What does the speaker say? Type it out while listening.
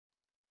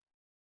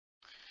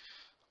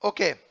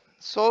Okay,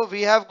 so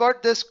we have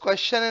got this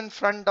question in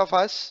front of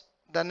us.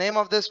 The name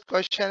of this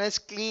question is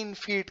Clean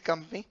Feed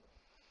Company.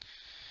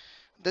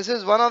 This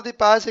is one of the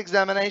past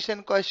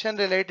examination question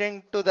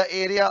relating to the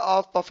area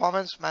of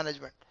performance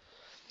management.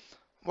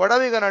 What are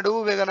we gonna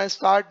do? We're gonna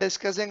start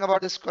discussing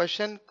about this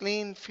question,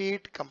 Clean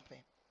Feed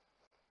Company.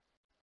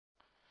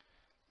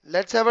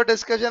 Let's have a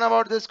discussion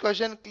about this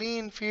question,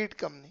 Clean Feed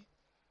Company.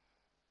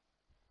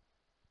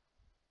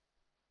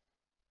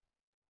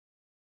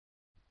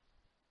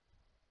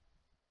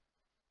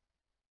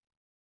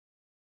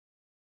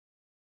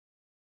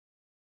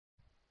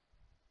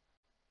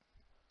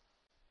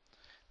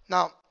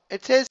 Now,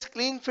 it says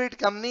Clean Feed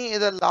Company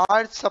is a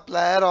large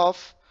supplier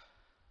of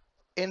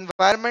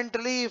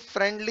environmentally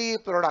friendly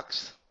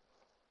products.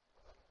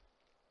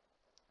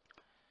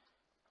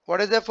 What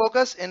is their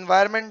focus?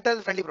 Environmental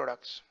friendly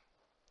products.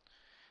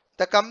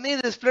 The company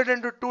is split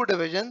into two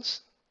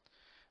divisions,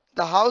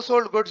 the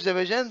household goods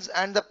divisions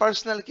and the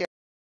personal care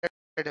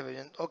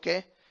division.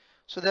 Okay,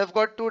 so they've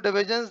got two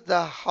divisions,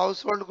 the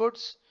household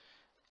goods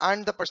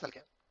and the personal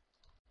care.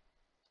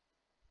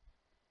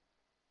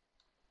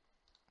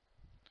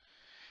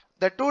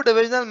 The two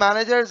divisional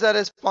managers are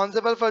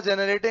responsible for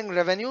generating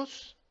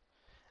revenues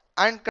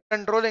and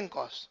controlling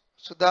costs.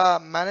 So the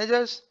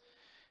managers,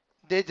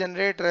 they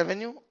generate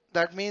revenue,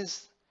 that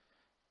means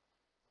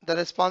the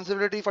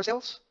responsibility for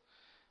sales.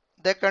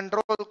 They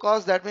control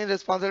costs, that means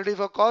responsibility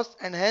for costs,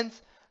 and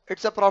hence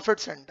it's a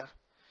profit center.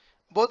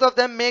 Both of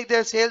them make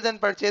their sales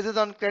and purchases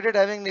on credit,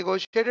 having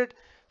negotiated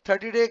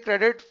 30-day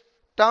credit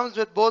terms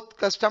with both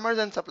customers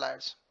and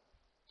suppliers.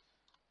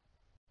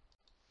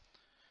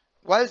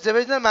 Whilst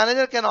divisional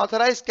manager can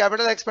authorize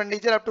capital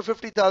expenditure up to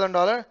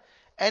 $50,000,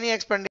 any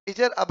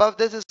expenditure above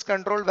this is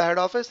controlled by head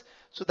office.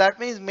 So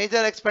that means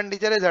major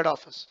expenditure is head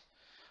office.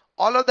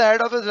 All of the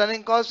head office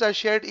running costs are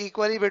shared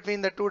equally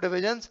between the two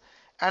divisions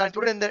and are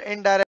included in the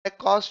indirect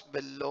cost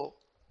below.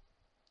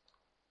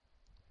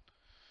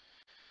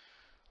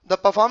 The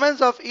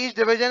performance of each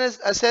division is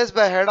assessed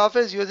by head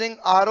office using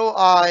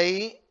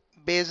ROI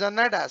based on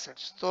net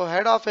assets. So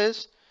head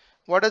office,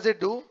 what does it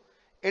do?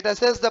 It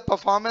assesses the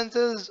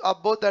performances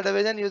of both the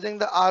division using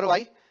the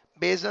ROI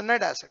based on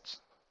net assets.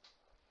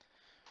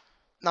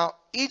 Now,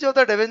 each of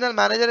the divisional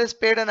manager is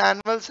paid an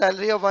annual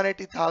salary of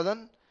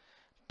 180,000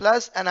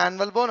 plus an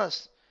annual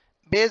bonus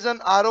based on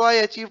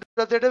ROI achieved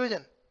of the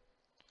division.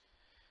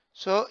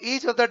 So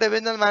each of the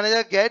divisional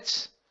manager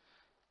gets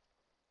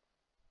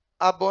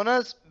a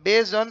bonus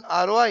based on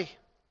ROI.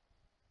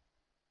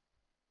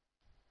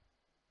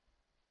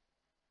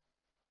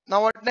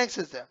 Now what next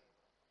is there?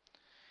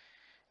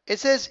 It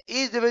says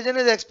each division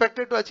is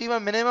expected to achieve a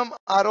minimum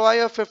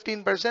ROI of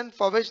 15%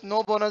 for which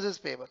no bonus is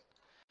payable.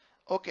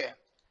 Okay.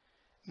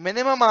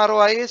 Minimum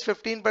ROI is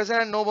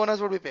 15% and no bonus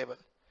would be payable.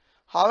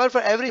 However,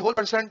 for every whole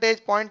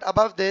percentage point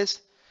above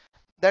this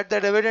that the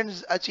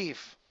dividends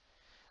achieve,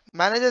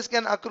 managers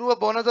can accrue a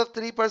bonus of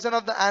 3%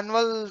 of the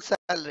annual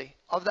salary.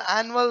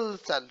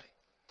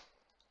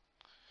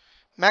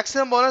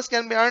 Maximum bonus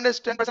can be earned as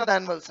 10% of the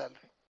annual salary.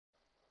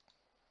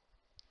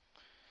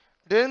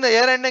 During the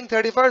year ending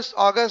 31st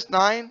August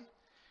 9,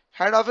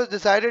 head office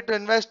decided to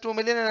invest 2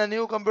 million in a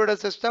new computer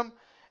system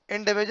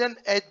in division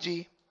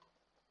HG,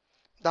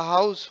 the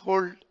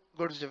household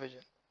goods division.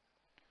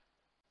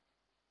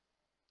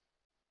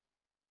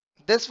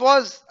 This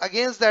was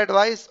against the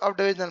advice of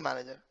divisional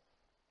manager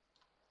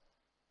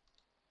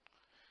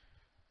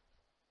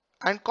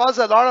and caused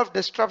a lot of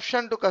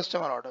disruption to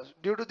customer orders.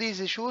 Due to these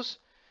issues,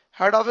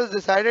 head office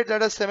decided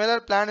that a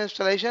similar planned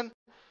installation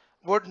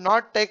would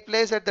not take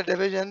place at the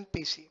division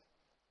PC.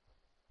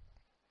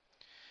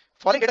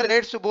 Following data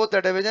relates to both the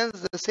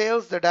divisions, the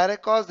sales, the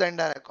direct costs, the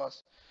indirect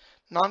costs,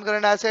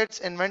 non-current assets,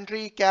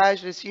 inventory,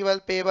 cash, receivable,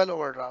 payable,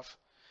 overdraft.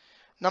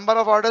 Number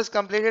of orders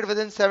completed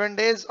within 7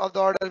 days of the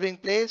order being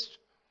placed.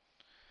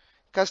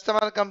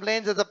 Customer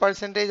complaints as a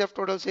percentage of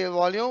total sale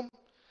volume.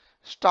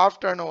 Staff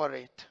turnover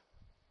rate.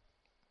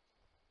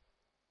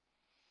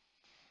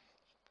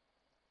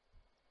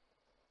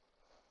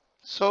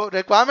 So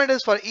requirement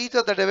is for each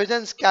of the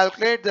divisions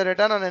calculate the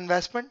return on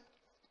investment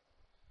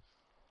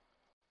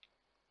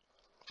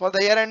for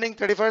the year ending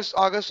 31st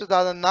August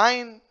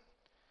 2009.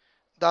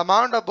 The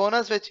amount of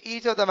bonus which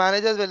each of the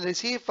managers will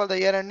receive for the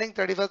year ending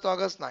 31st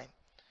August 9.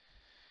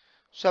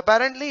 So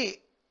apparently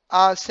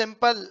a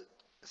simple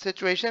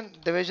situation,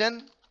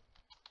 division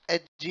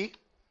HG,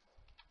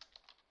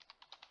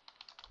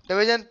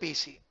 division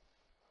PC.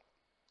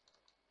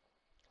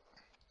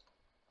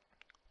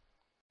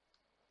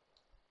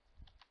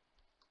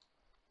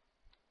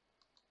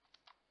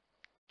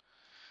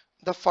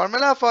 The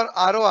formula for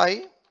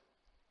ROI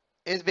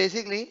is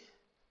basically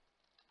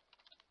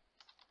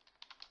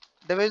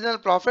divisional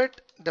profit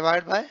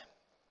divided by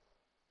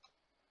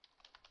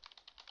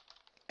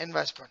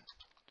investment.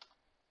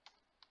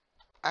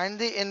 And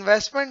the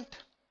investment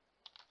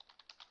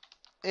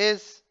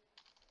is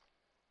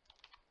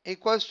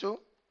equals to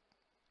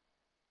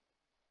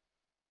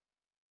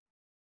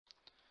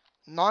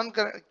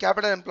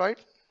non-capital employed.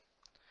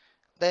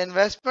 The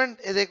investment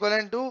is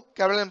equivalent to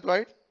capital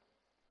employed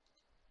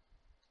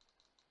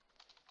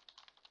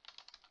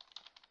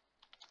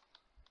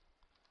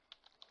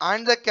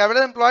and the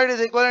capital employed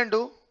is equivalent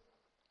to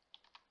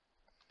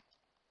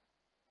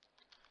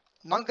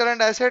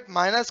non-current asset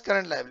minus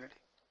current liability.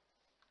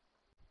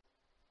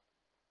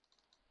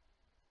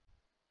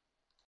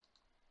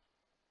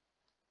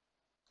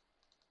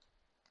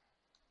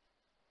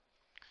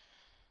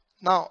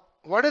 Now,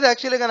 what is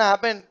actually going to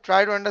happen?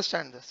 Try to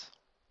understand this.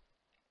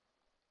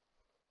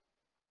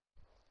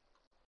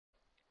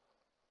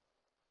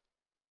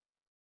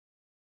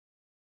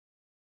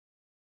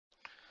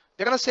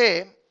 They're going to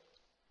say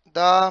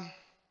the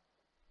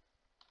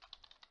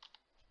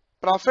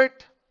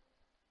profit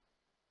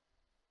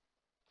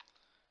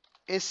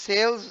is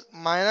sales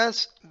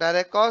minus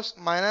direct cost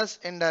minus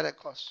indirect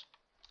cost.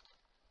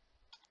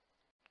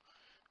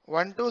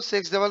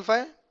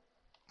 12655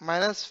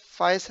 minus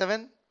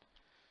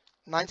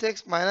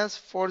 5796 minus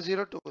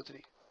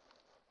 4023.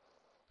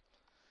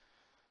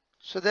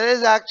 So there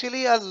is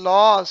actually a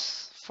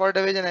loss for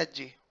division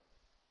HG.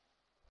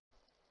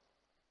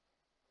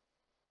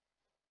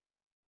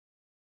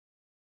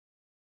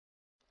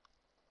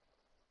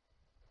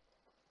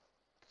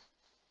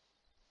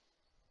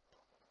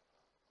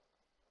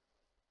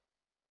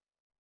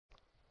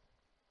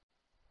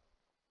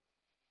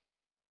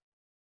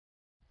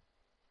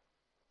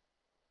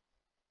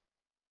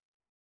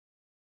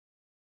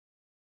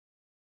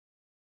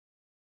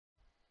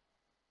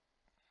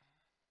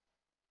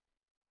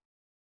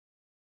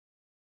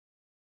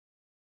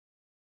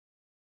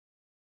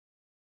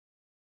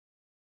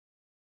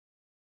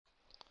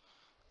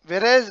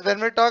 Whereas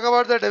when we talk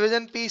about the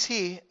division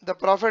PC, the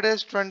profit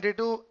is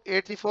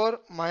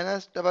 22,834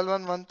 minus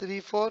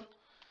 11,134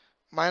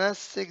 minus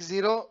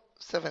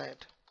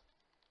 6078.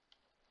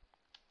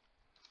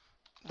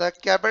 The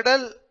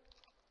capital,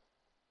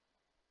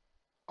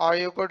 or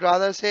you could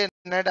rather say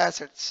net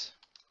assets.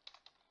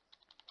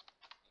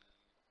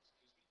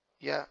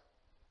 Yeah,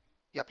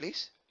 yeah,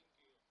 please.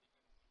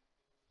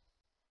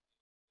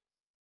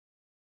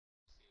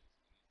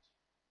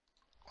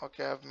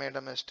 Okay, I've made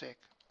a mistake.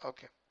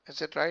 Okay,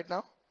 is it right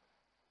now?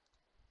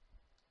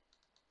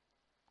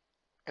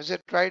 Is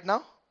it right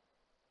now?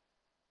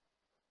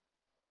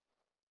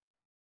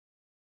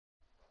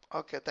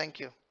 Okay, thank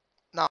you.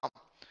 Now,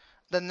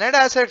 the net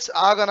assets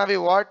are gonna be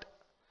what?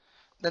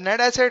 The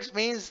net assets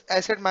means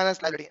asset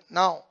minus liability.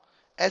 Now,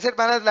 asset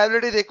minus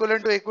liability is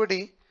equivalent to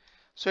equity.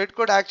 So it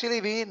could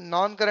actually be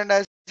non-current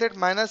asset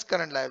minus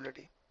current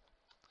liability.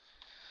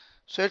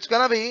 So it's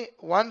gonna be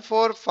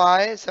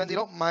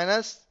 14570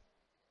 minus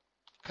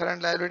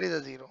current liability is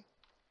a 0.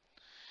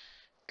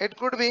 It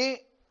could be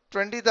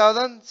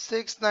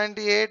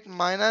 20,698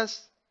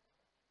 minus,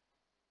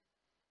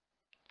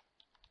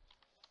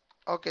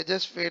 okay,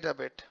 just wait a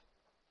bit.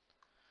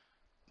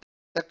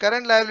 The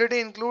current liability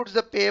includes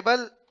the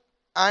payable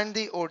and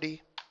the OD.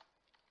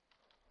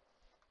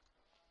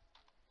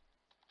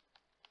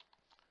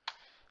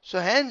 So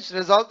hence,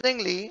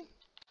 resultingly,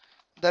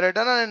 the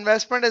return on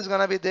investment is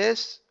going to be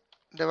this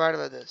divided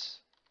by this.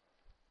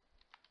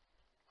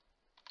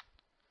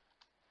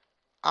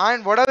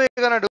 And what are we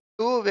going to do?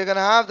 We're going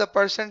to have the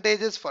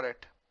percentages for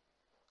it.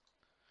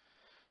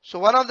 So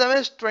one of them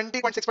is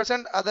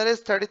 20.6%, other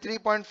is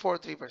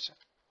 33.43%.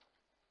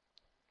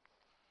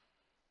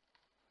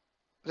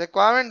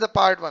 Requirement, the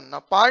part 1. Now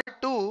part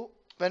 2,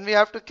 when we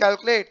have to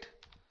calculate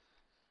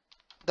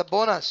the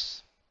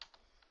bonus.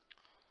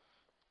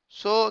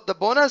 So the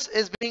bonus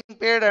is being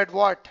paid at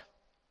what?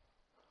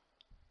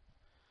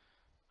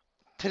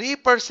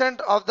 3%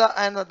 of the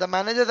annual. The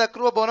managers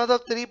accrue a bonus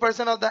of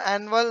 3% of the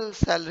annual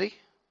salary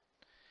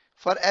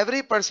for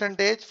every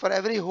percentage, for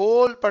every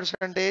whole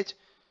percentage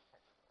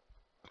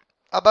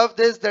above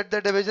this that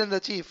the divisions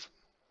achieve.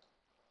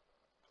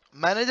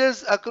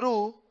 Managers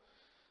accrue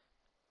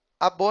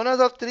a bonus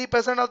of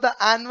 3% of the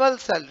annual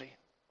salary.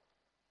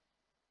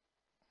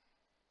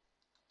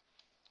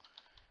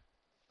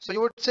 So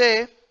you would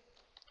say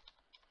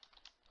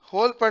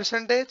whole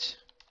percentage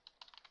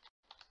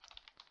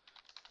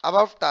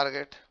above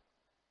target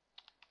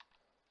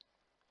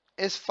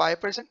is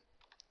 5%,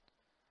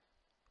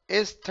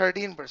 is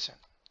 13%.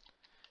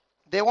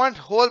 They want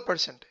whole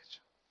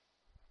percentage.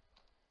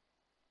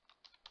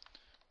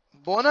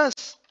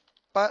 Bonus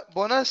per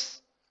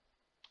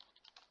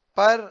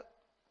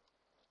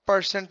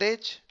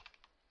percentage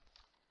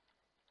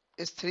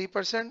is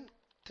 3%,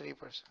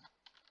 3%.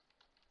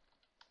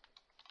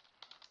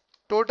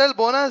 Total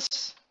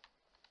bonus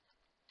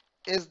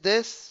is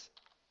this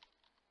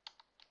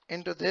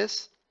into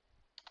this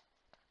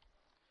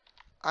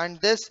and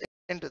this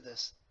into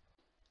this.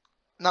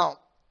 Now,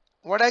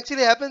 what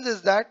actually happens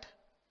is that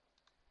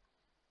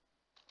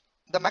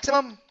the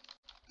maximum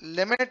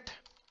limit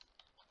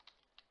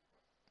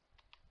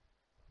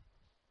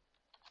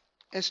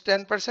is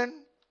 10%,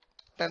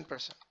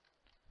 10%.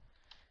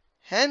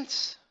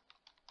 Hence,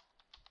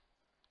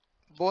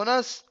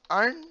 bonus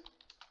earned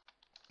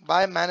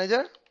by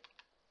manager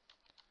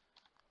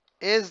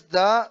is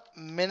the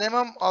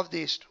minimum of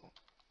these two.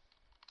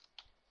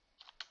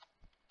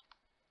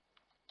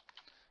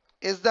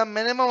 Is the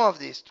minimum of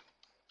these two.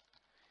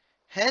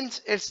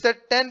 Hence, it's the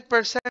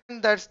 10%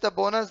 that's the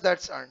bonus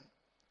that's earned.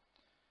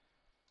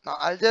 Now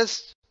I'll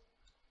just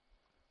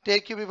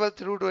take you people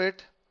through to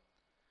it.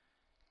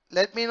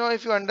 Let me know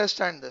if you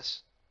understand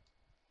this.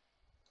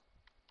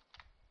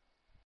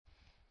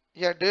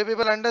 Yeah, do you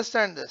people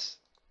understand this?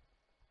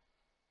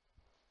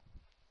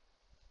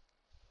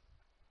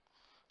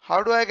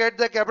 How do I get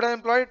the capital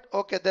employed?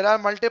 Okay, there are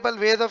multiple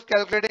ways of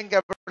calculating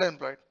capital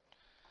employed.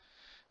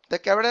 The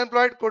capital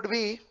employed could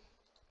be,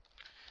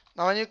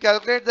 now when you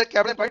calculate the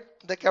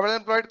capital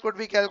employed could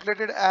be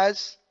calculated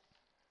as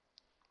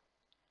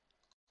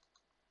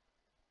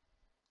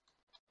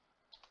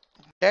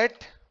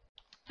debt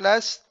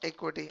plus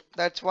equity.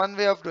 That's one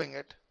way of doing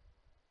it.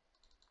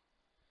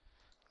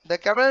 The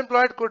capital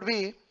employed could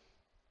be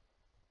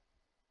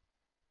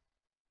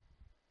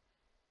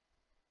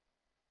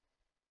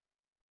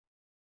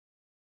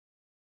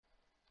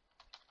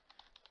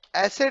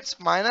assets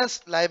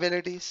minus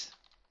liabilities.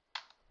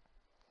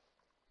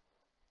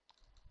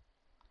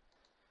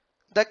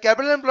 The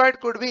capital employed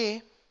could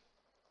be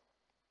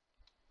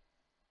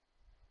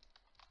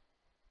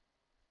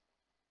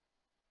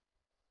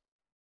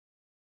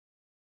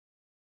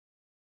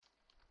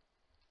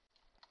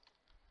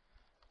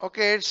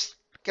okay, it's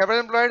capital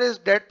employed is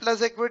debt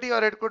plus equity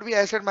or it could be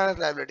asset minus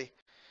liability.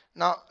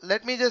 Now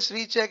let me just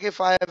recheck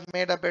if I have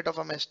made a bit of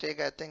a mistake.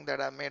 I think that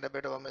I've made a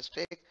bit of a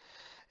mistake.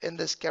 In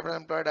this capital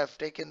employed, I've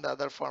taken the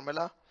other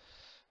formula.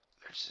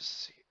 Let's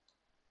just see.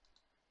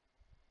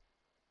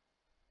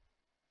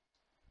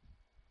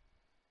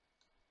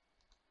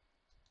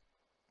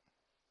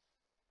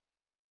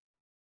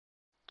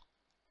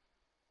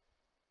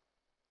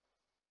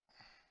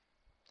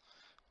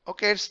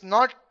 Okay, it's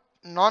not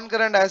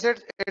non-current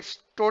assets, it's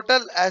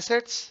total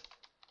assets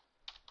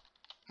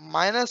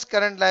minus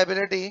current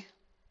liability.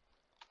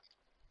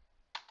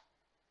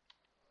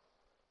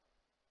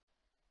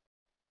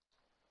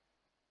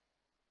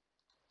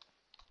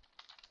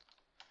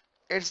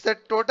 It's the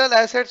total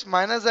assets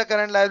minus the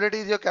current liability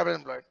is your capital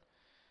employed.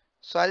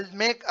 So I'll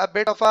make a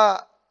bit of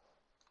a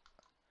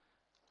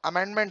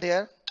amendment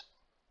here.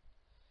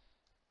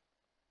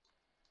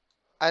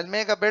 I'll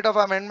make a bit of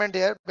amendment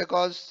here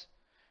because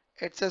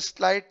it's a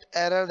slight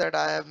error that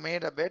I have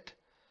made a bit.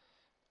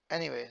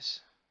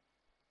 Anyways,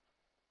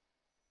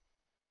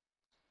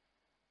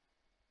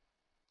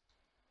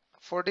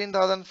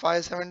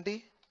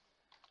 14,570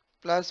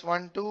 plus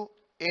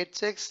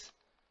 1286.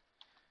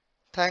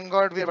 Thank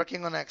God we're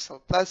working on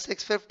Excel. Plus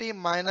 650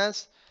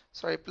 minus,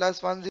 sorry,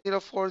 plus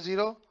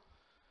 1040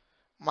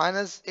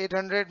 minus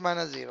 800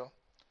 minus 0.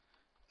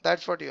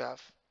 That's what you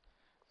have.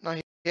 Now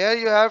here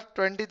you have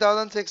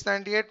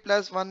 20,698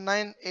 plus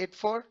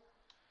 1984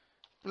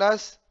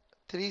 plus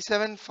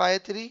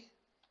 3753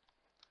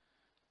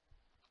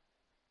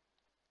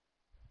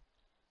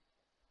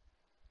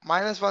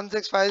 minus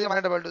 1650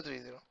 minus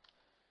 2230.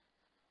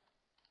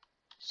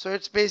 So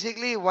it's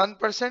basically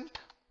 1%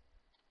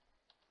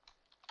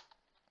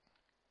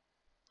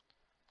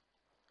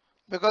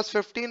 because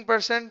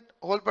 15%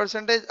 whole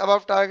percentage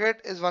above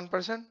target is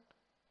 1%.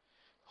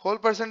 Whole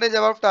percentage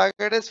above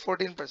target is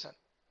 14%.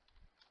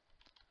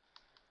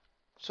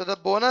 So the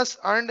bonus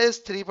earned is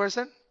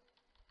 3%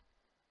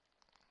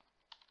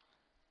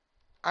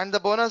 and the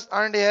bonus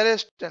earned here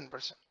is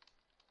 10%.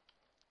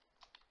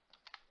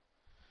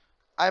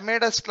 I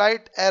made a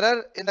slight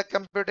error in the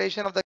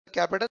computation of the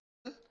capital.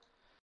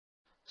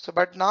 So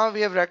but now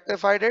we have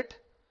rectified it.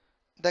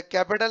 The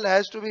capital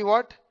has to be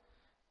what?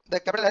 The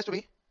capital has to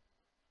be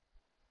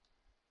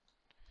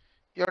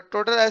your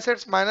total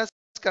assets minus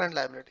current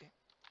liability.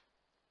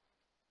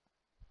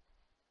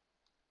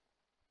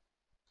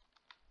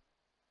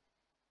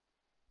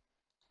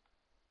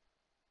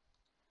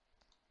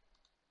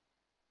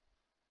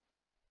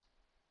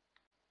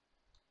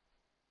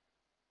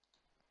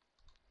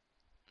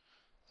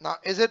 Now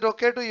is it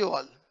okay to you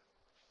all?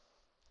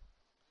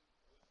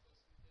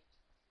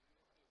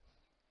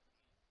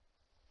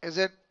 Is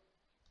it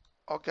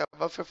okay?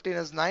 Above 15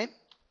 is 9.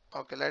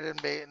 Okay, let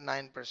it be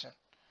 9%.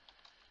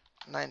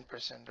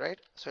 9%, right?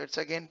 So it's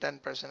again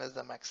 10% is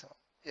the maximum.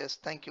 Yes,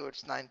 thank you.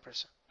 It's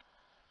 9%.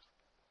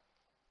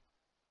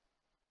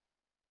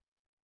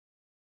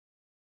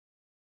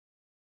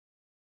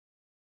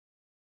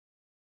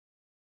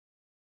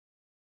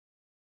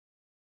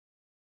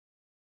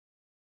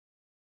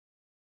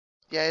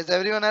 Yeah, is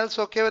everyone else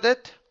okay with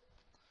it?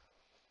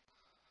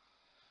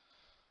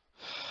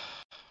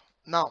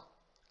 Now,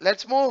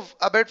 let's move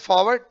a bit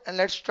forward and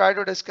let's try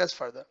to discuss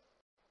further.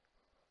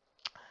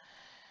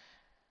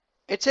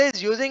 It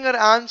says using your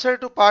answer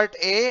to part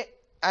A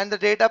and the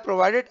data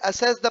provided,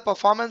 assess the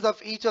performance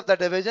of each of the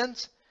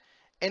divisions,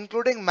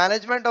 including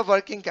management of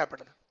working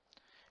capital.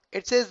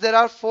 It says there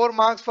are 4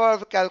 marks for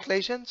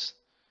calculations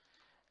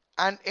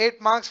and 8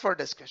 marks for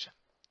discussion.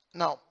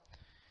 Now,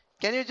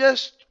 can you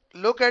just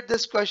look at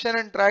this question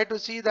and try to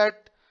see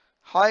that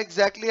how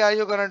exactly are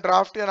you going to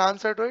draft your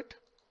answer to it?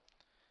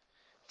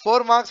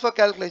 4 marks for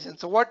calculation.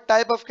 So what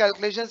type of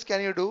calculations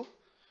can you do?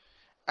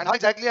 And how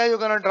exactly are you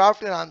going to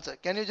draft your answer?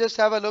 Can you just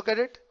have a look at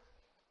it?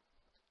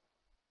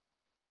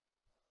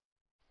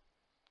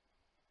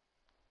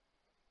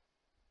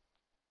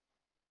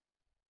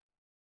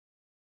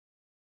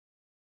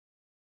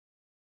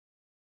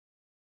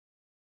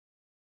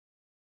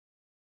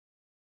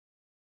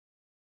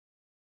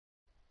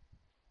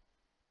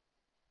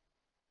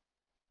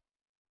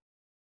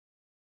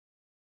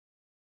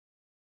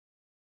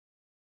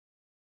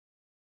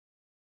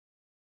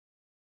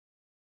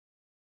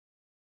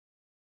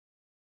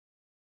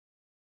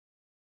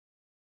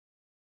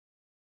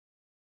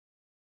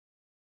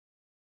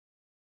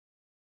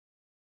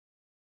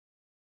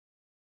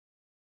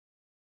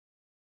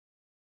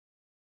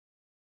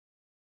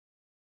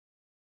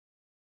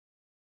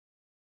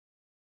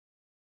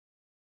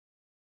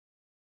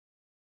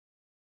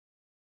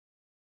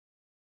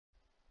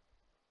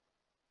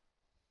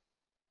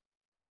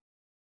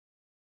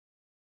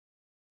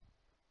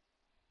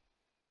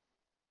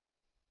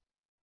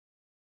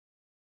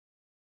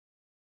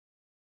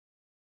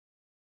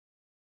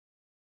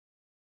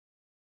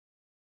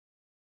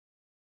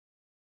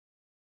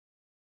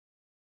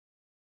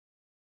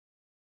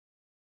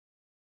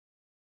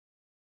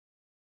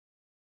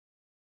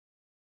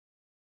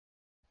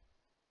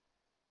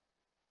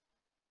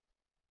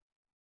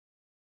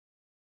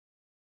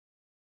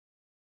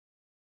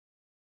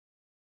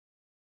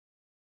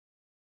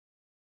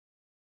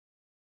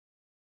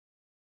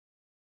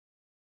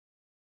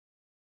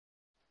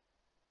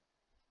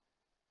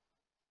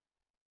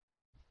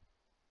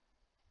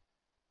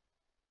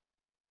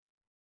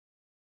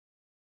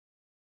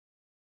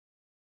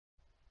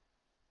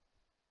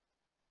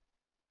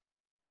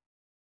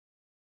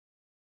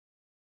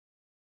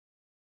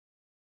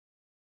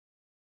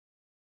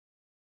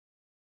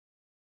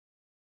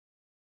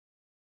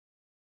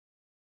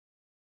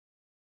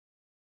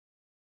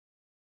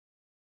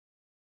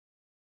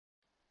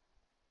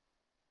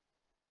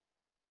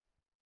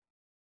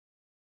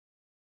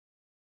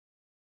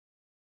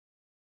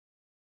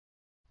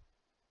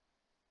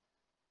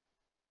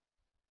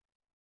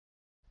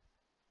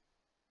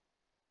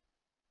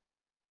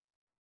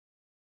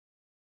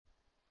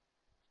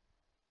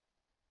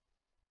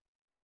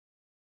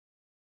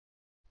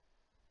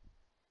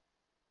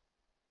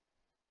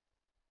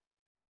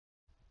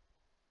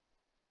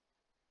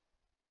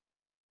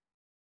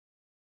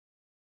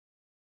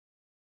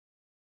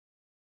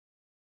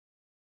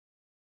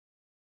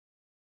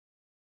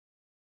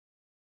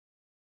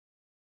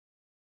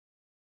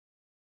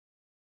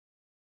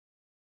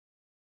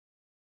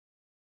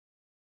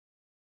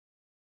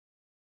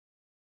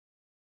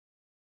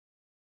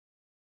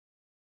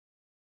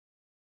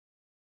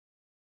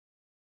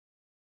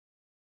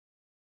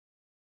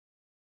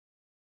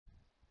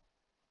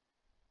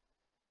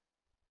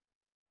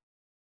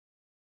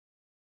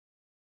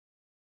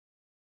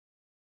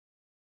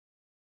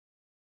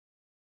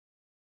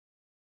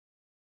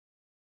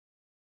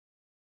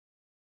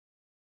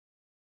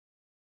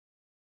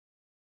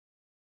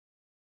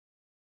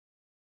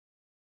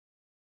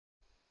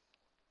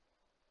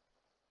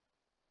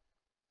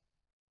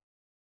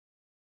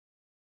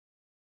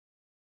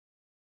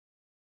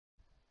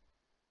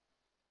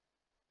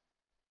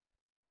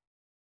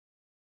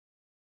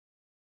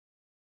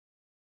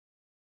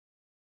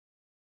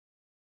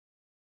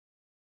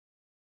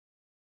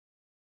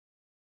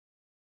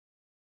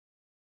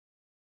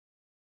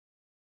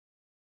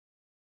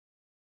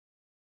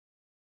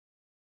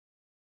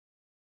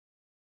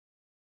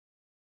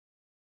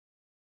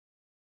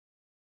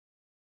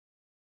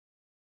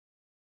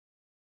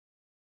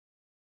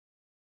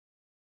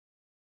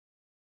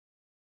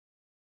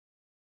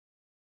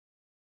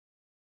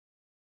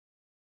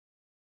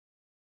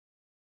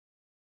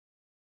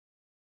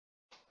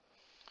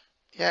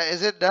 Yeah,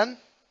 is it done?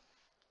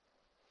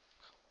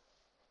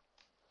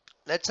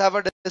 Let's have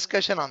a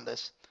discussion on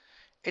this.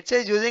 It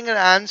says using an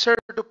answer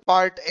to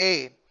part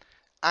A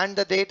and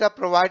the data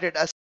provided,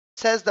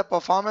 assess the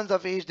performance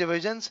of each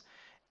divisions,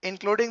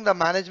 including the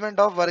management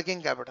of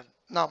working capital.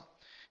 Now,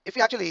 if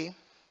you actually,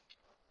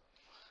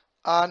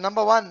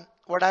 number one,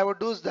 what I would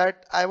do is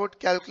that I would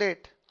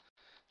calculate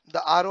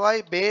the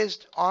ROI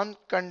based on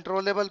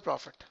controllable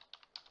profit.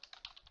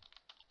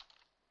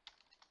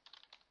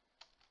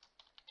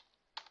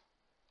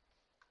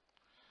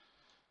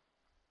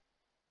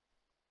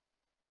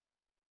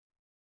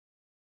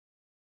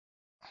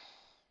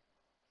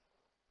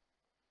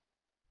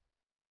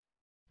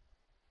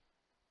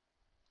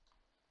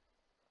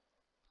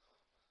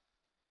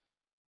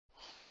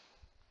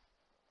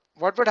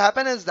 What would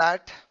happen is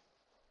that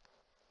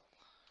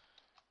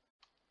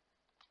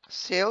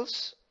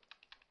sales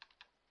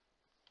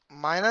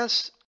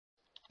minus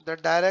the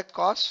direct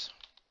cost,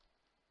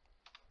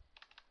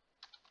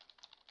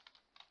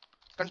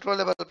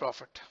 controllable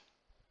profit.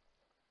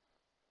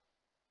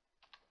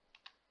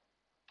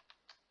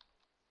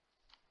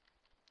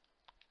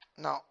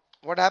 Now,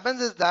 what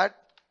happens is that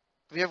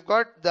we have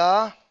got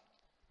the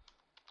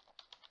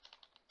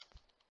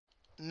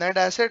net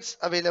assets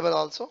available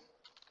also.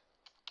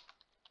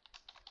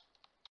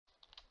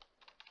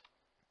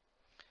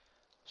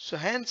 So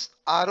hence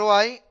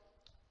ROI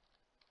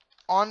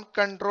on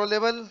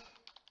controllable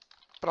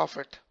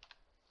profit.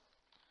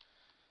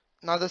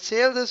 Now the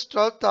sales is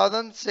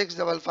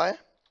 12,655,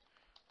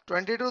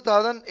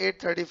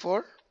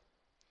 22,834.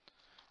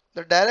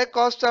 The direct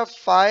cost of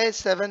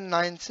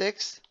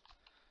 5,796.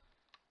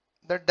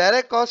 The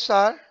direct costs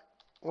are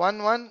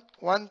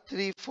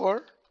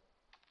 11,134.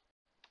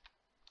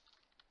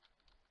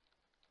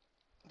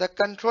 The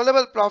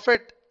controllable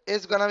profit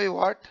is gonna be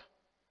what?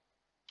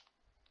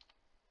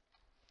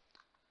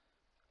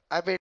 I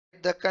bet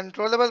the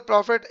controllable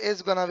profit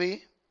is gonna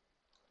be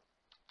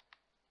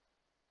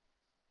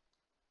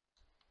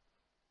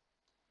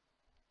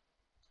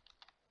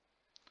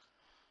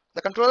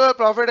the controllable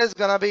profit is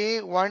gonna be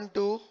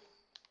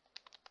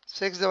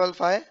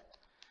 12,655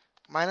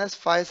 minus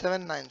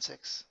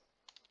 5,796.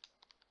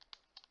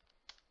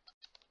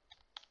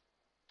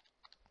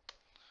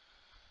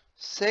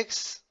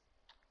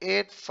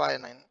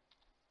 6,859.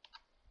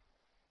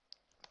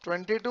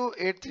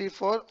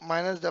 22,834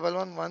 minus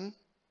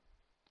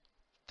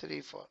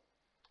 11,134.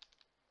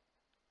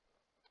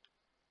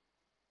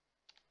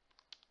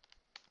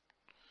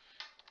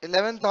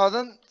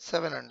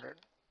 11,700.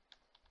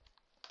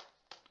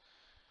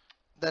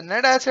 The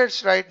net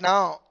assets right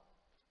now,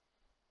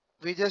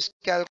 we just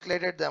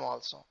calculated them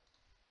also.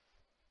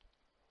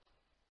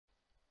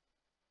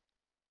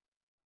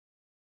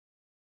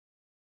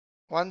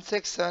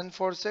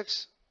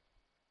 16,746,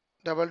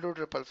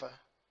 22,255.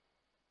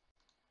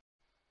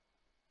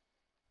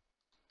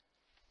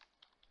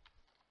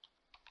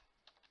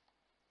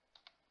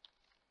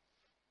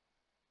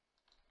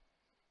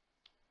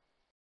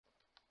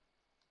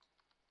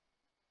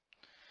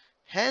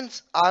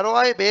 Hence,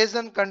 ROI based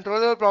on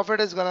controllable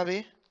profit is gonna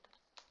be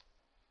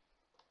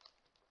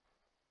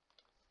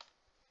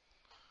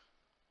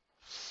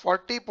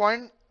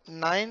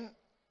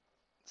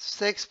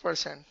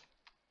 40.96%.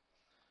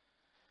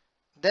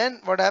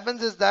 Then what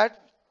happens is that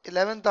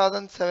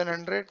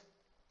 11,700,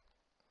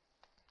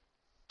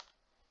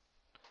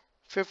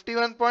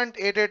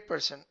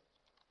 51.88%.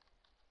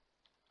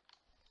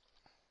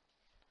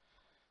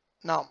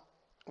 Now,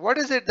 what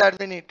is it that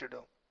we need to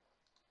do?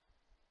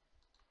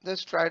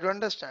 Just try to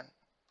understand.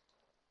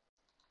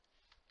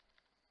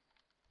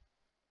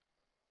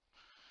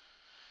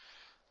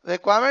 The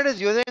requirement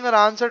is using our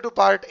answer to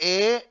part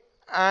A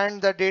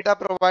and the data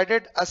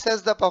provided,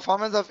 assess the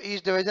performance of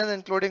each division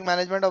including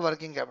management of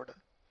working capital.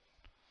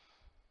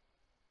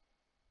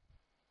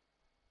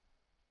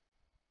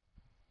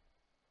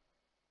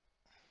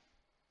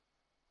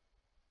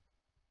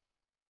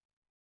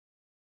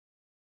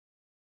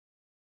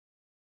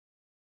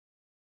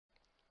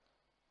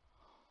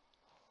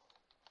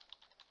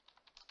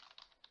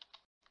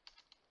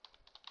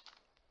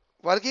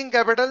 Working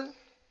capital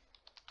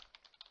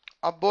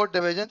of both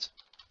divisions.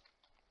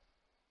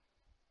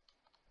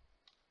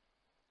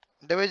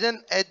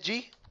 Division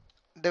HG,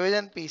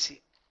 division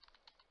PC.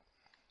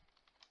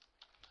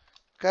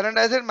 Current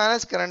asset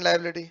minus current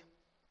liability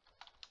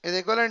is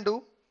equivalent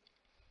to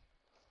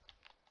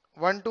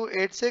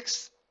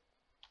 1286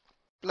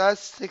 plus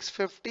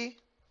 650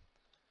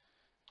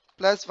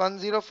 plus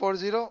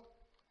 1040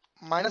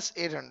 minus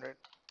 800.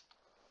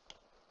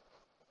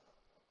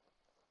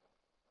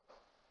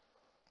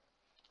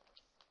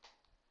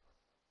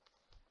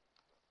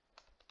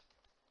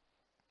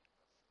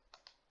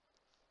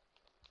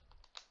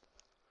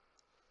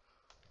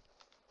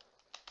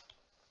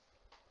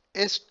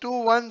 Is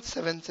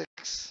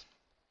 2176.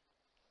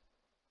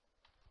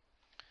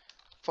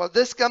 For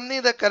this company,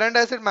 the current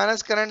asset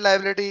minus current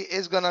liability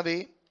is gonna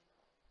be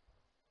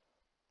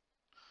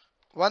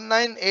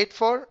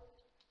 1984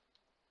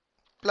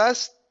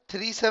 plus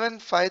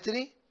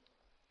 3753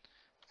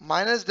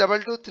 minus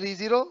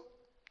 2230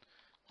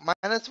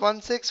 minus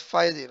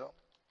 1650.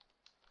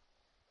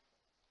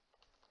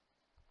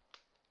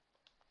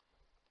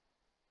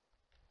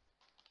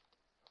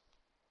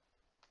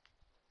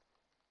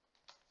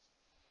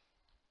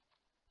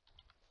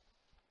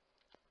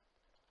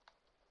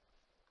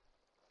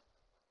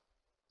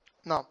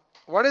 Now,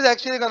 what is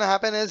actually going to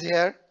happen is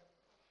here,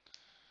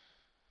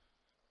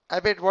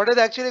 what is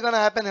actually going to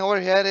happen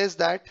over here is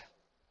that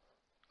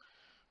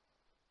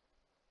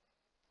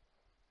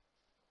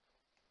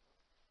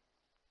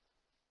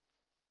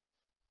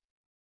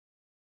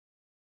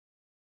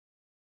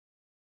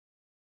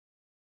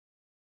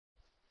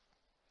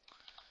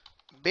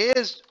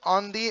based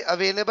on the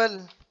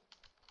available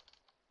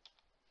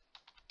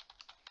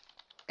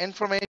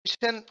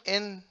information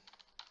in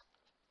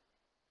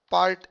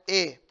part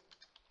A,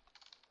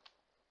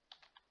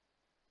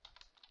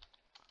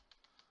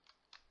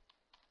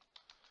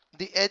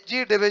 the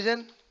HG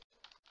division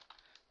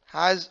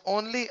has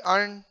only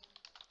earned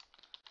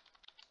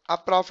a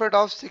profit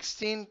of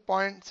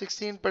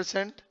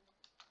 16.16%,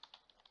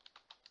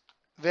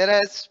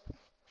 whereas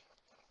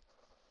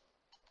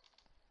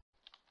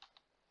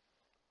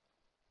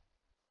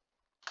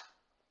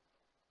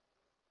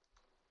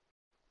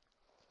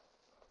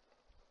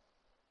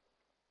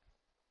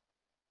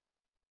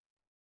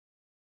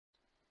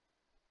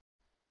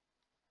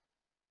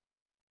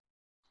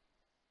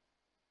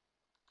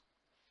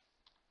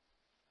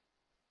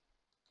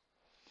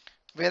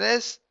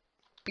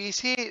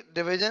PC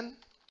division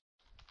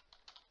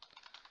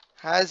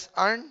has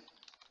earned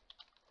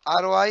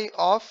ROI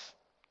of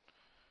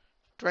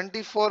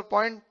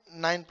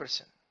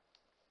 24.9%.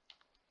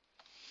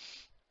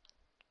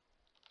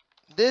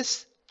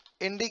 This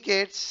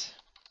indicates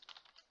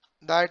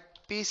that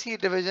PC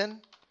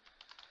division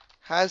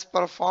has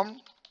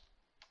performed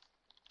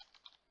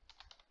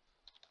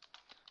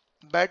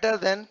better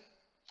than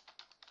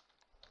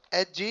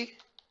HG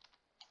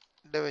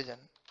division.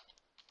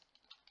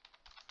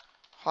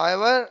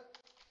 However,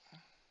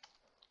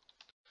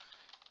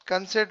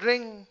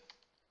 considering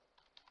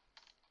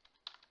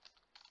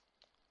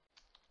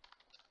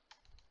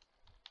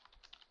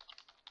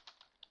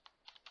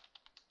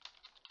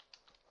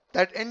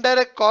that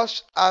indirect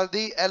costs are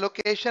the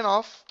allocation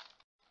of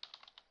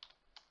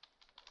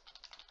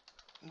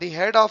the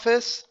head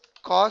office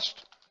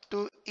cost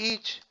to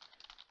each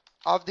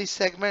of the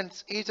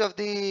segments, each of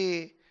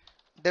the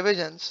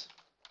divisions,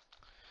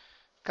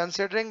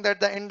 considering that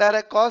the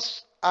indirect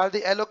costs are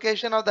the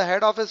allocation of the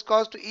head office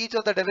cost to each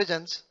of the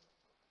divisions,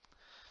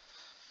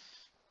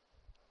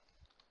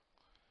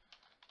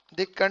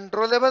 the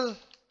controllable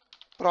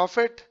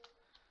profit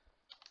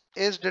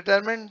is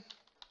determined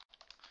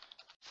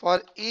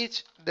for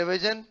each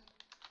division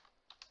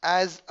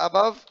as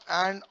above,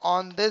 and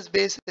on this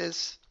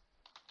basis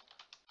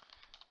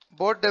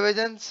both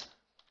divisions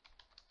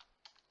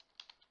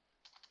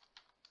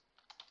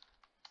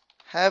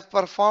have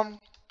performed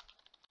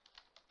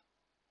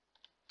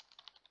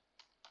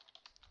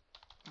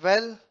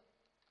well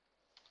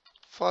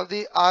for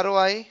the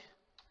ROI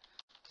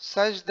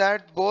such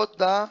that both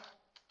the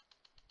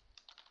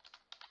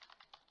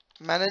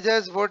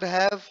managers would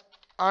have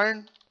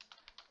earned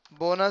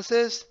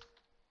bonuses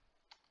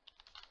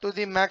to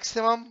the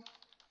maximum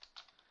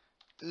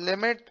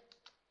limit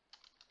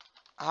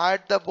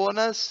had the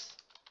bonus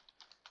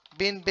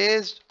been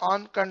based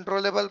on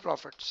controllable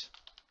profits.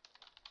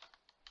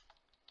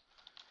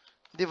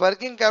 The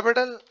working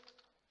capital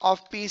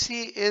of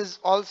PC is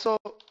also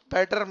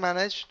better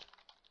managed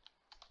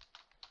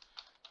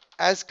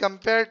as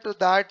compared to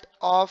that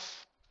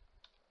of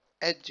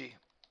HG,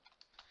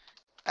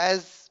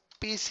 as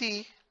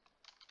PC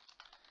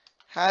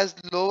has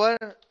lower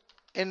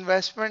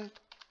investment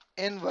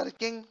in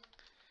working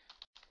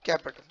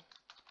capital.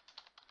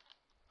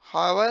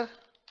 However,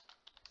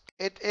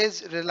 it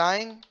is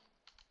relying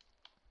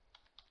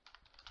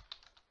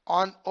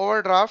on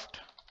overdraft,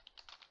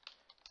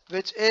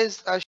 which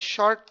is a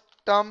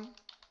short-term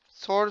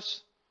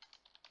source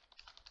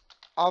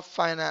of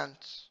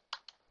finance.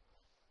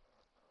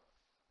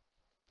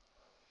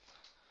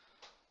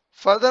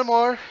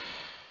 Furthermore,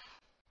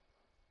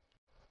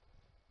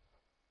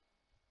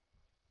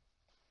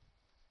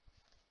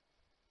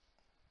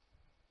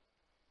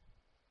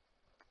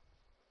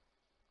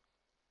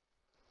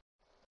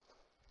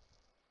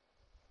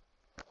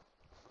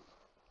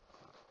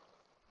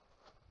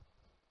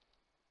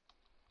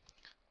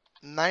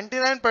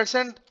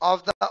 %99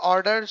 of the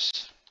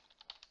orders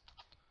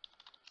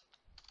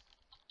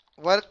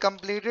were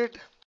completed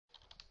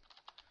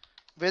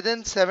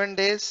within 7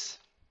 days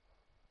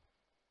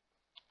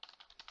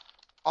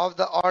of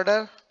the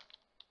order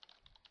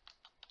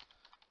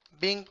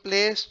being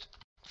placed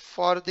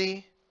for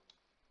the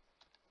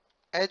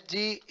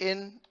HG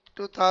in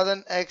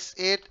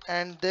 2000X8,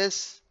 and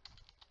this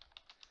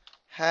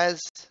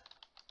has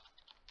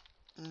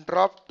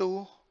dropped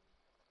to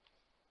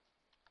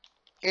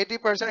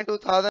 80% in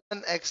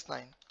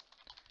 2000X9,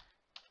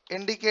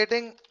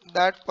 indicating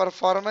that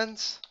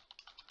performance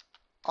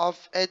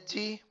of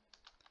HG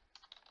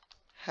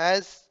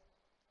has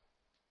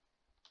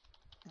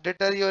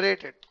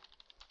deteriorated.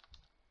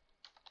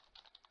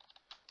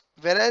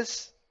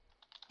 whereas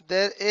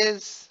there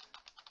is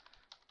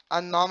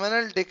a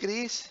nominal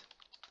decrease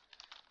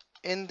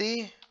in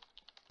the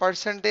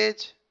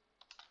percentage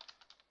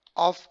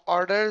of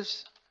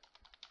orders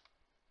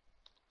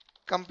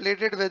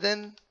completed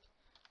within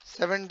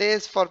 7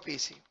 days for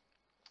PC.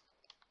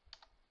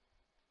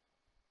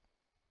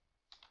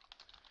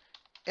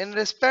 In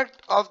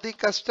respect of the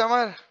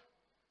customer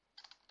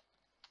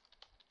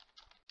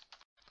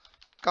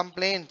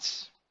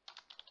complaints,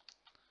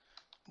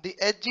 the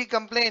HG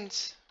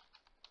complaints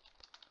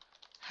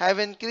have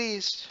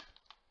increased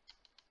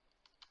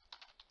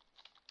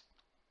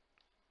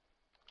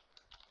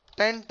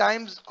 10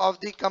 times of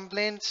the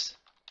complaints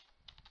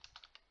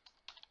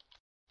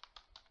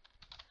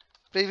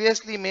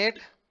previously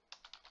made,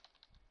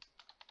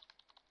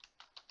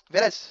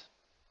 whereas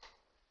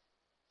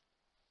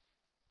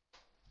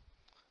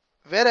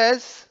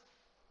whereas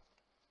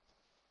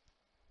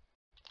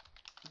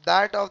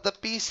that of the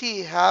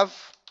PC have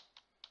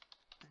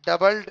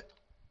doubled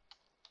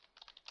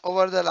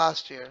over the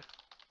last year.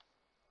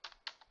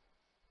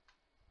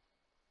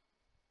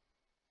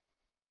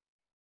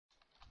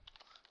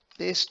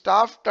 The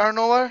staff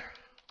turnover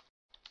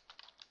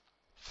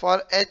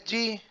for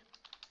HG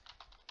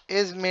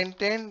is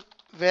maintained,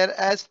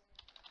 whereas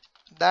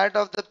that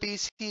of the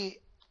PC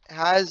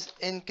has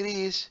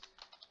increased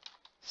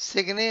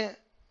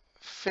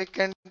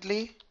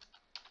significantly,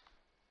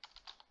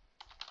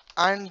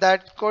 and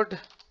that could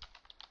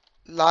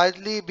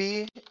largely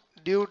be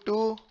due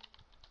to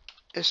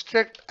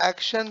strict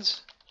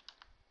actions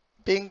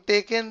being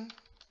taken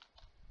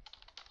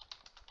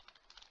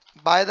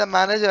by the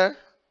manager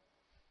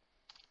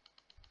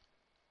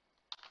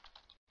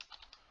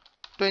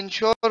to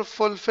ensure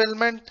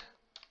fulfillment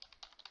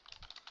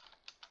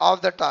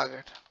of the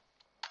target.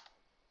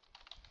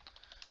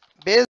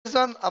 Based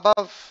on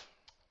above,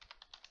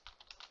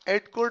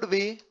 it could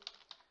be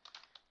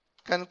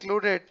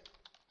concluded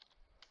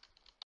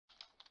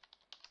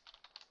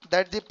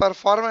that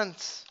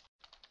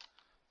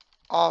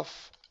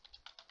of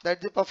the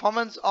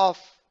performance of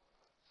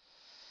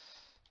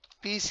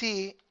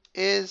PC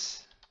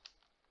is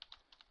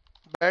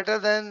better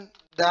than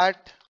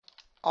that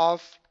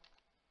of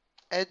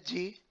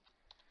HG,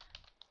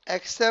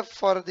 except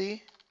for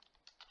the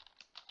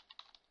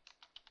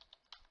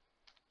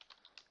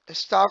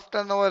staff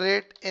turnover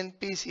rate in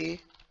PC,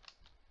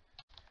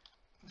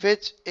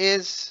 which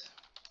is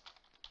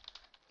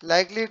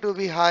likely to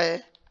be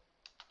high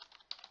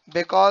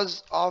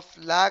because of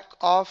the lack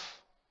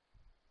of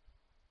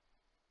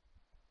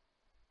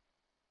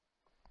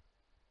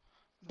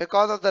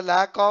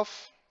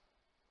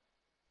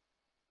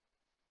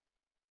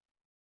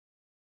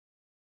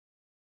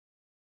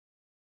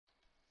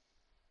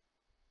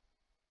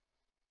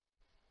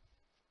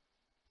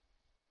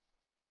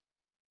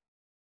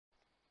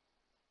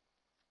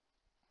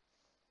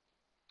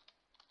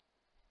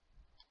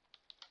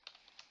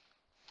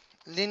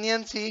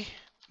leniency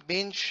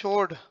being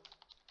showed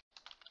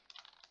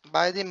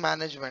by the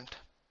management.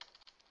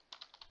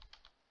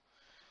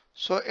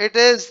 So it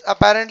is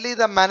apparently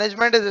the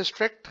management is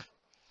strict,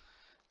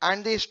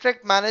 and the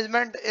strict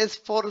management is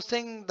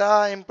forcing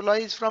the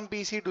employees from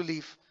PC to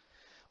leave.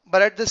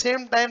 But at the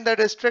same time,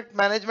 that strict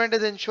management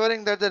is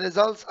ensuring that the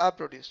results are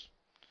produced.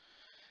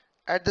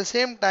 At the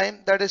same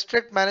time, that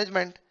strict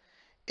management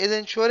is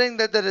ensuring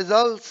that the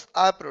results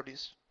are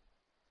produced.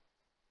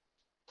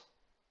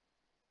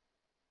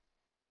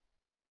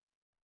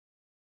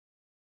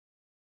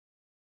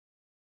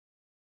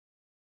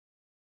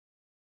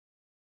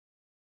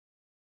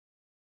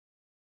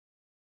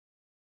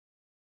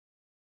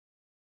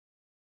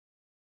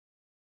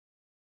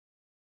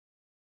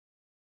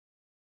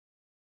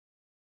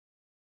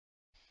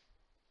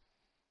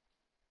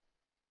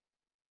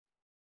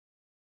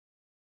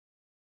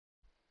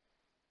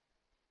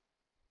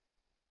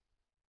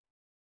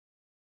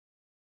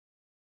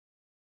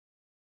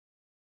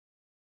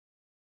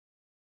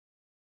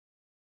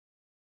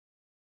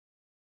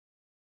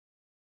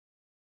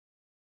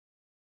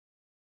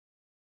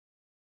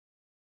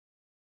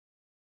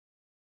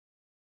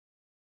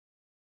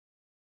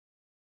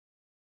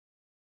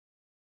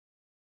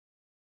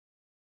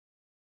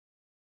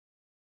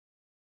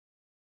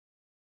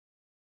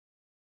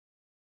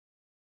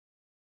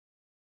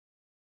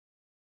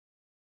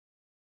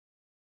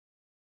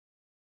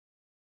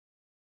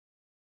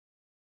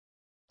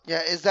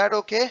 Yeah, is that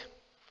okay?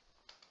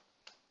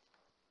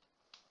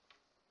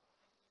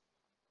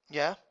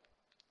 Yeah.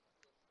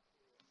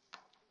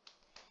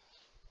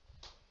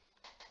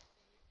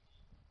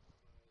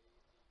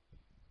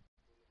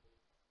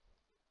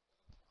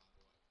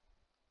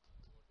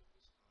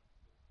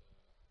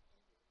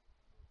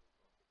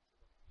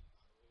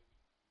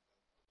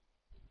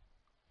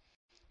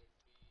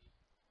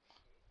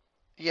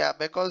 Yeah,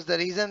 because the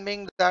reason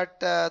being that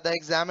the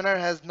examiner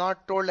has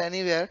not told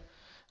anywhere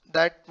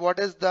that what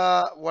is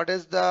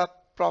the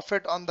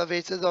profit on the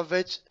basis of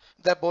which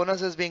the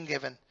bonus is being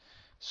given.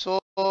 So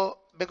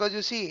because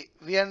you see,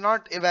 we are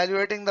not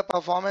evaluating the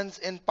performance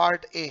in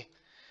part A.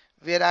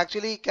 We are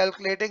actually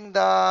calculating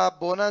the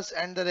bonus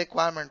and the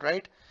requirement,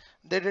 right?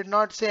 They did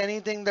not say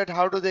anything that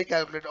how do they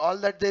calculate. All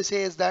that they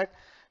say is that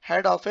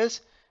head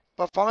office,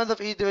 performance of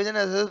each division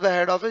assessed by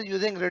head office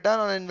using return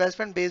on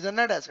investment based on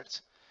net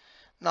assets.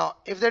 Now,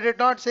 if they did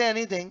not say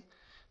anything,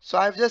 so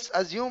I've just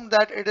assumed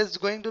that it is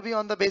going to be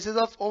on the basis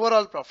of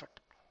overall profit.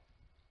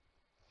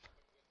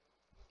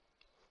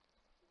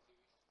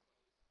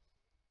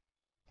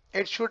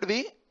 It should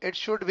be, it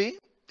should be,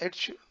 it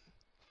should,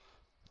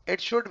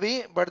 it should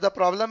be, but the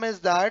problem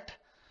is that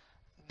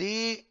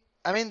the,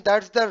 I mean,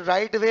 that's the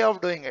right way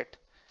of doing it.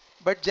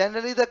 But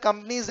generally the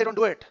companies, they don't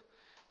do it.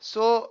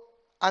 So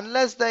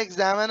unless the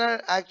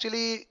examiner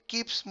actually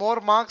keeps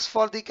more marks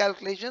for the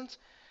calculations,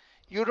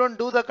 you don't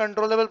do the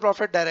controllable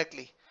profit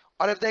directly.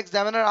 Or if the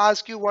examiner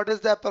asks you what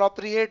is the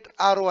appropriate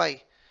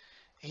ROI,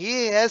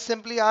 he has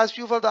simply asked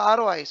you for the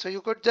ROI. So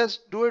you could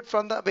just do it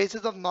from the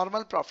basis of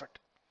normal profit.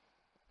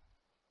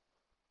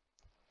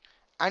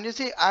 And you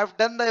see, I've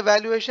done the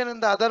evaluation in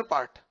the other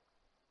part.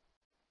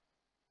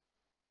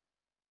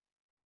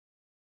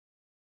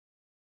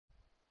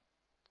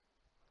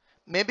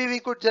 Maybe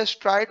we could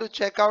just try to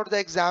check out the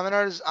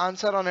examiner's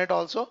answer on it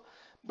also.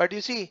 But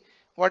you see,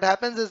 what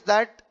happens is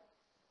that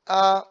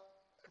uh,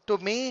 to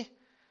me,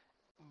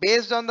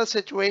 based on the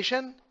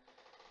situation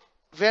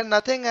where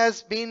nothing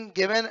has been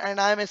given and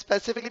I am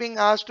specifically being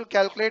asked to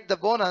calculate the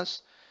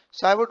bonus,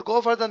 so I would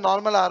go for the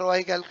normal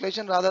ROI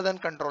calculation rather than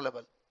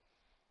controllable,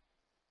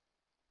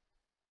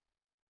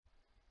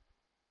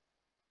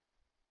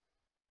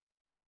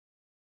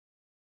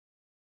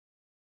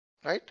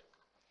 right?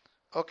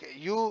 Okay,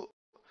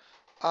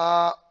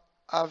 uh,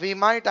 we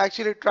might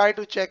actually try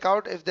to check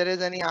out if there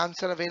is any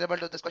answer available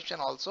to this question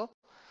also,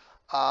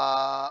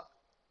 uh,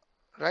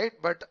 right?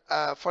 But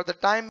for the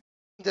time,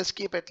 just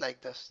keep it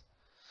like this.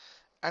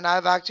 And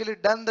I've actually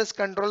done this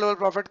controllable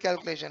profit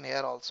calculation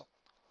here also,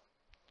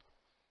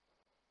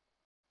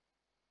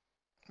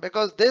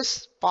 because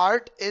this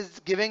part is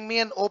giving me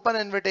an open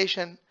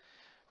invitation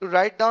to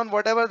write down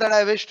whatever that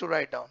I wish to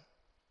write down.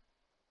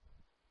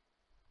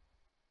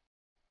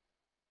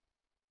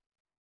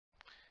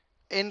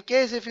 In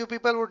case if you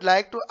people would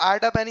like to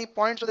add up any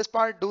points to this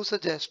part, do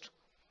suggest.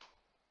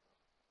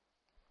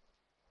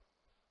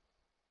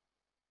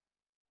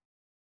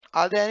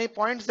 Are there any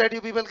points that you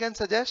people can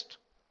suggest?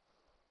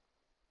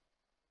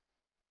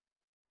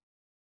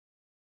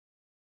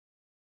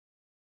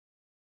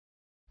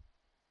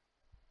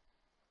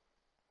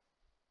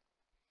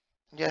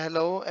 Yeah,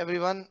 hello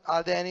everyone.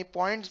 Are there any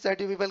points that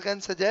you people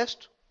can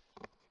suggest?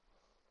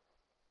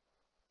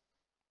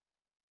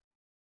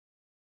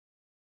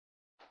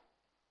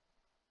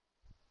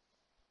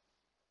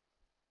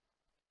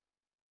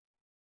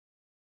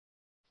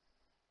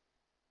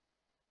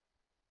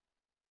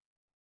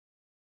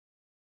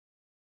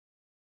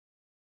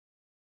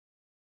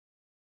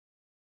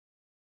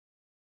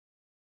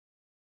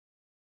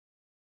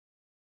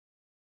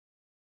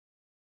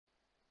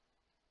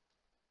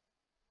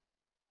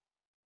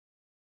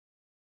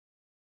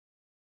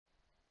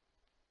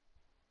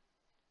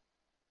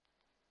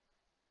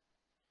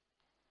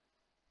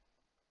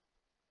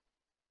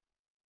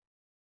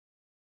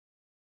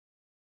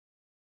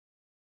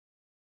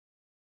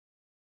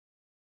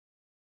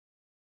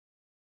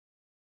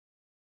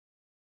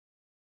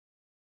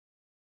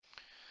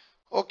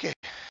 Okay,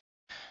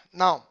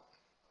 now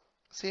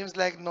seems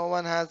like no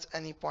one has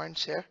any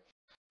points here.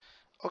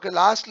 Okay,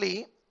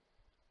 lastly,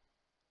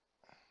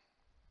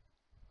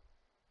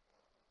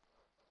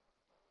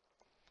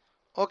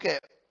 okay,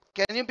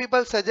 can you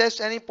people suggest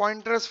any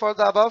pointers for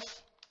the above?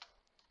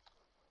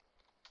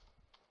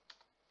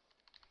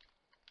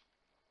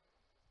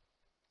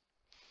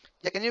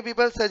 Yeah, can you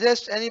people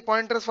suggest any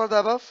pointers for the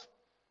above?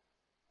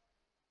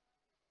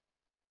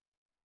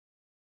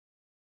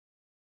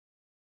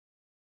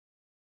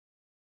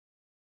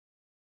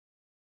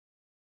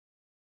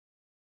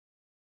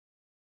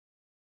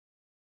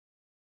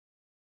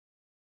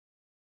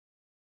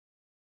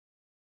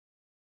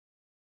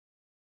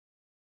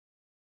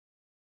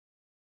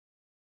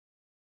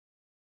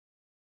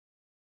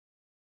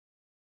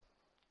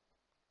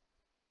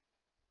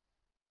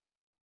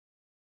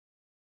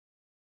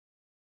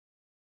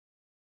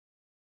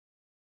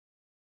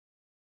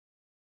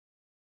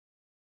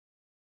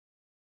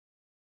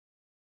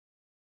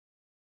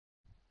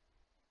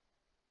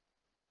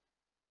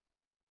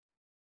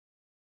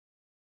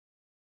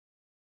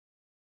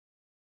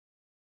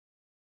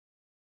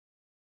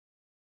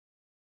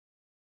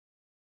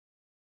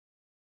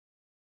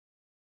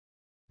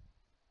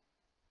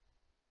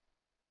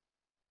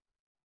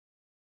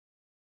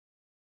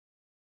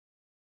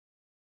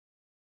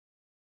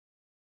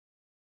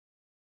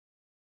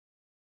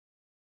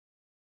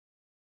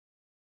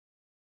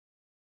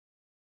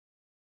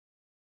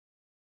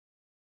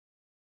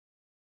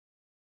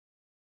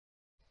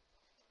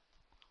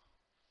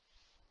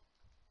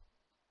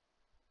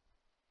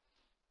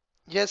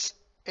 Yes,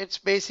 it's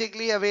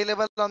basically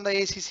available on the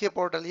ACCA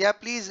portal. Yeah,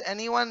 please,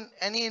 anyone,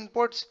 any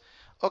inputs?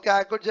 Okay,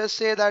 I could just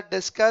say that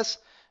discuss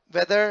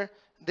whether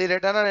the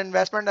return on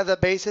investment as a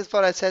basis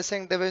for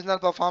assessing divisional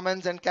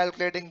performance and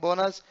calculating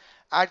bonus.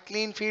 At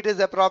clean feed is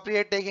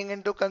appropriate, taking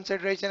into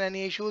consideration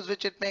any issues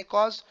which it may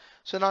cause.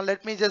 So now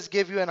let me just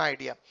give you an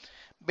idea.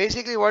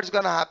 Basically, what's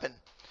going to happen?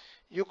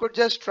 You could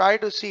just try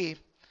to see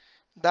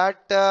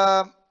that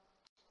the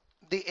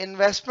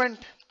investment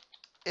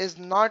is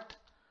not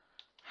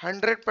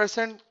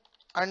 100%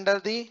 under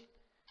the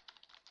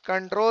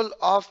control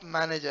of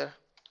manager,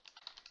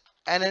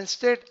 and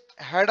instead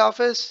head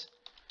office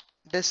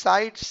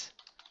decides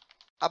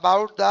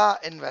about the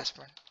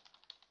investment.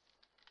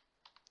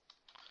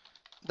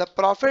 The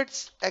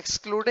profits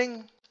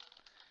excluding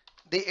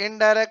the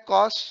indirect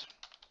costs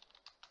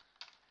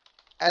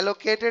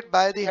allocated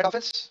by the head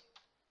office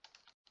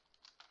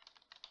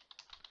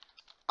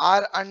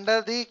are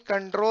under the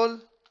control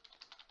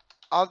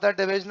of the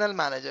divisional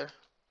manager.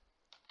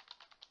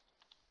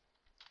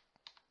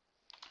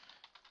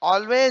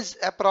 Always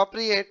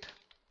appropriate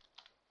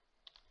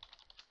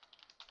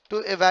to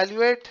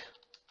evaluate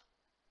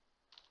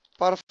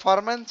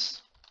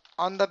performance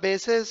on the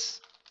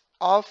basis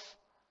of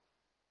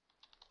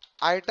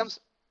items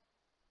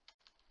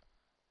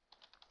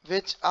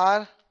which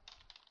are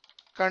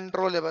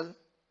controllable.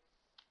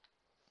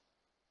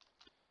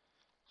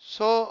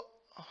 So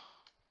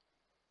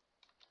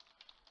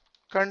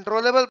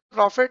controllable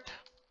profit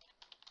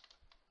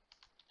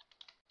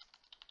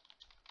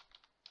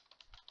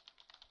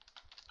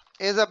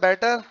is a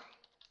better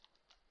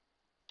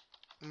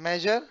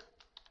measure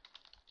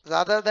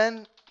rather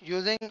than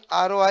using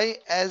ROI,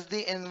 as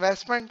the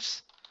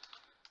investments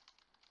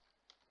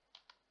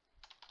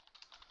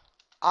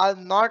are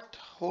not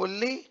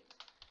wholly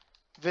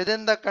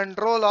within the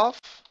control of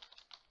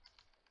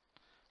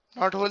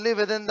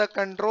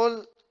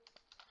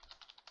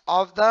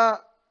the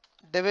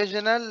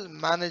divisional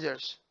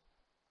managers.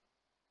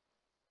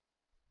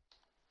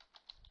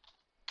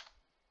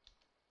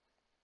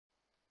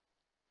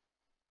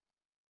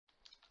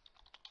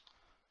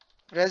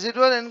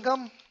 Residual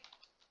income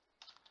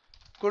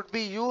could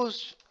be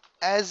used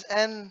as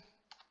an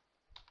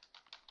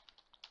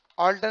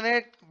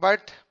alternate,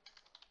 but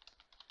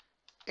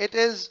it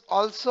is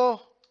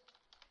also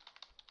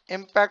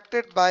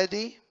impacted by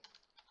the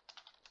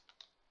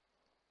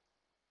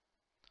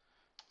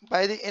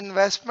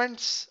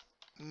investments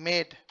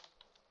made.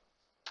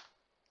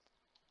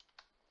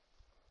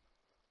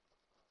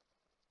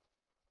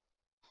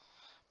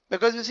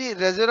 Because you see,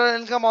 residual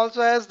income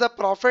also has the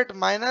profit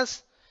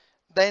minus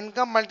the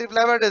income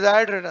multiplied by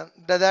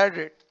desired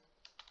rate.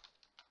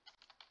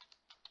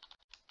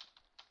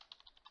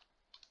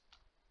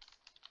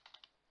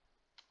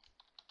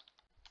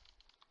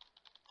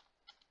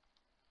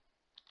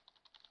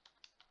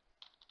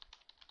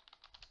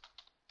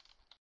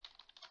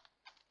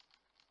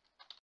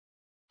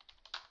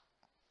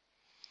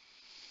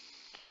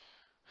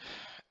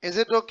 Is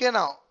it okay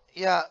now?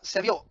 Yeah,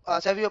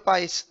 Savio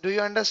Pais, do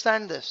you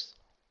understand this?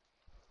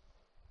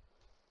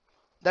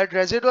 That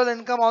residual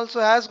income also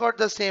has got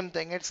the same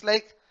thing. It's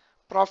like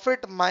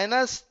profit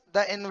minus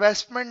the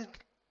investment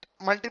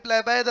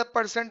multiplied by the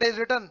percentage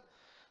return.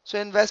 So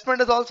investment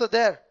is also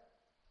there.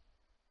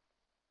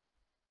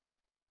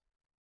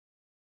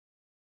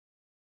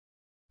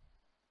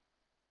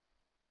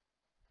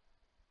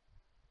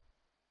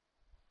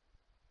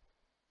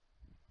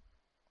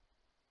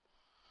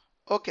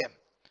 Okay.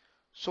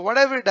 So what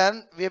have we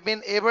done? We have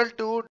been able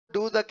to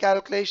do the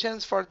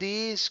calculations for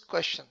these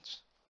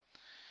questions.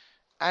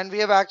 And we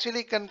have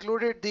actually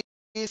concluded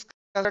these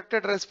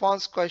constructed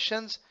response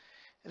questions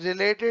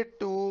related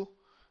to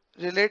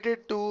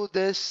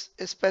this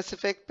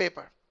specific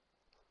paper.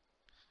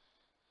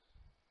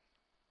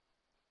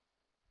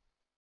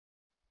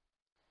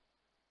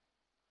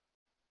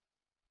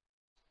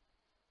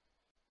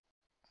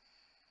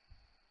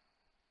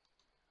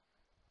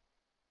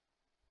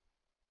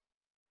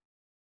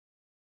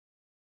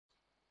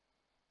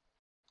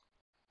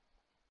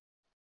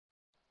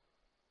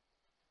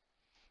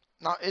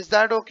 Now, is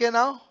that okay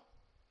now?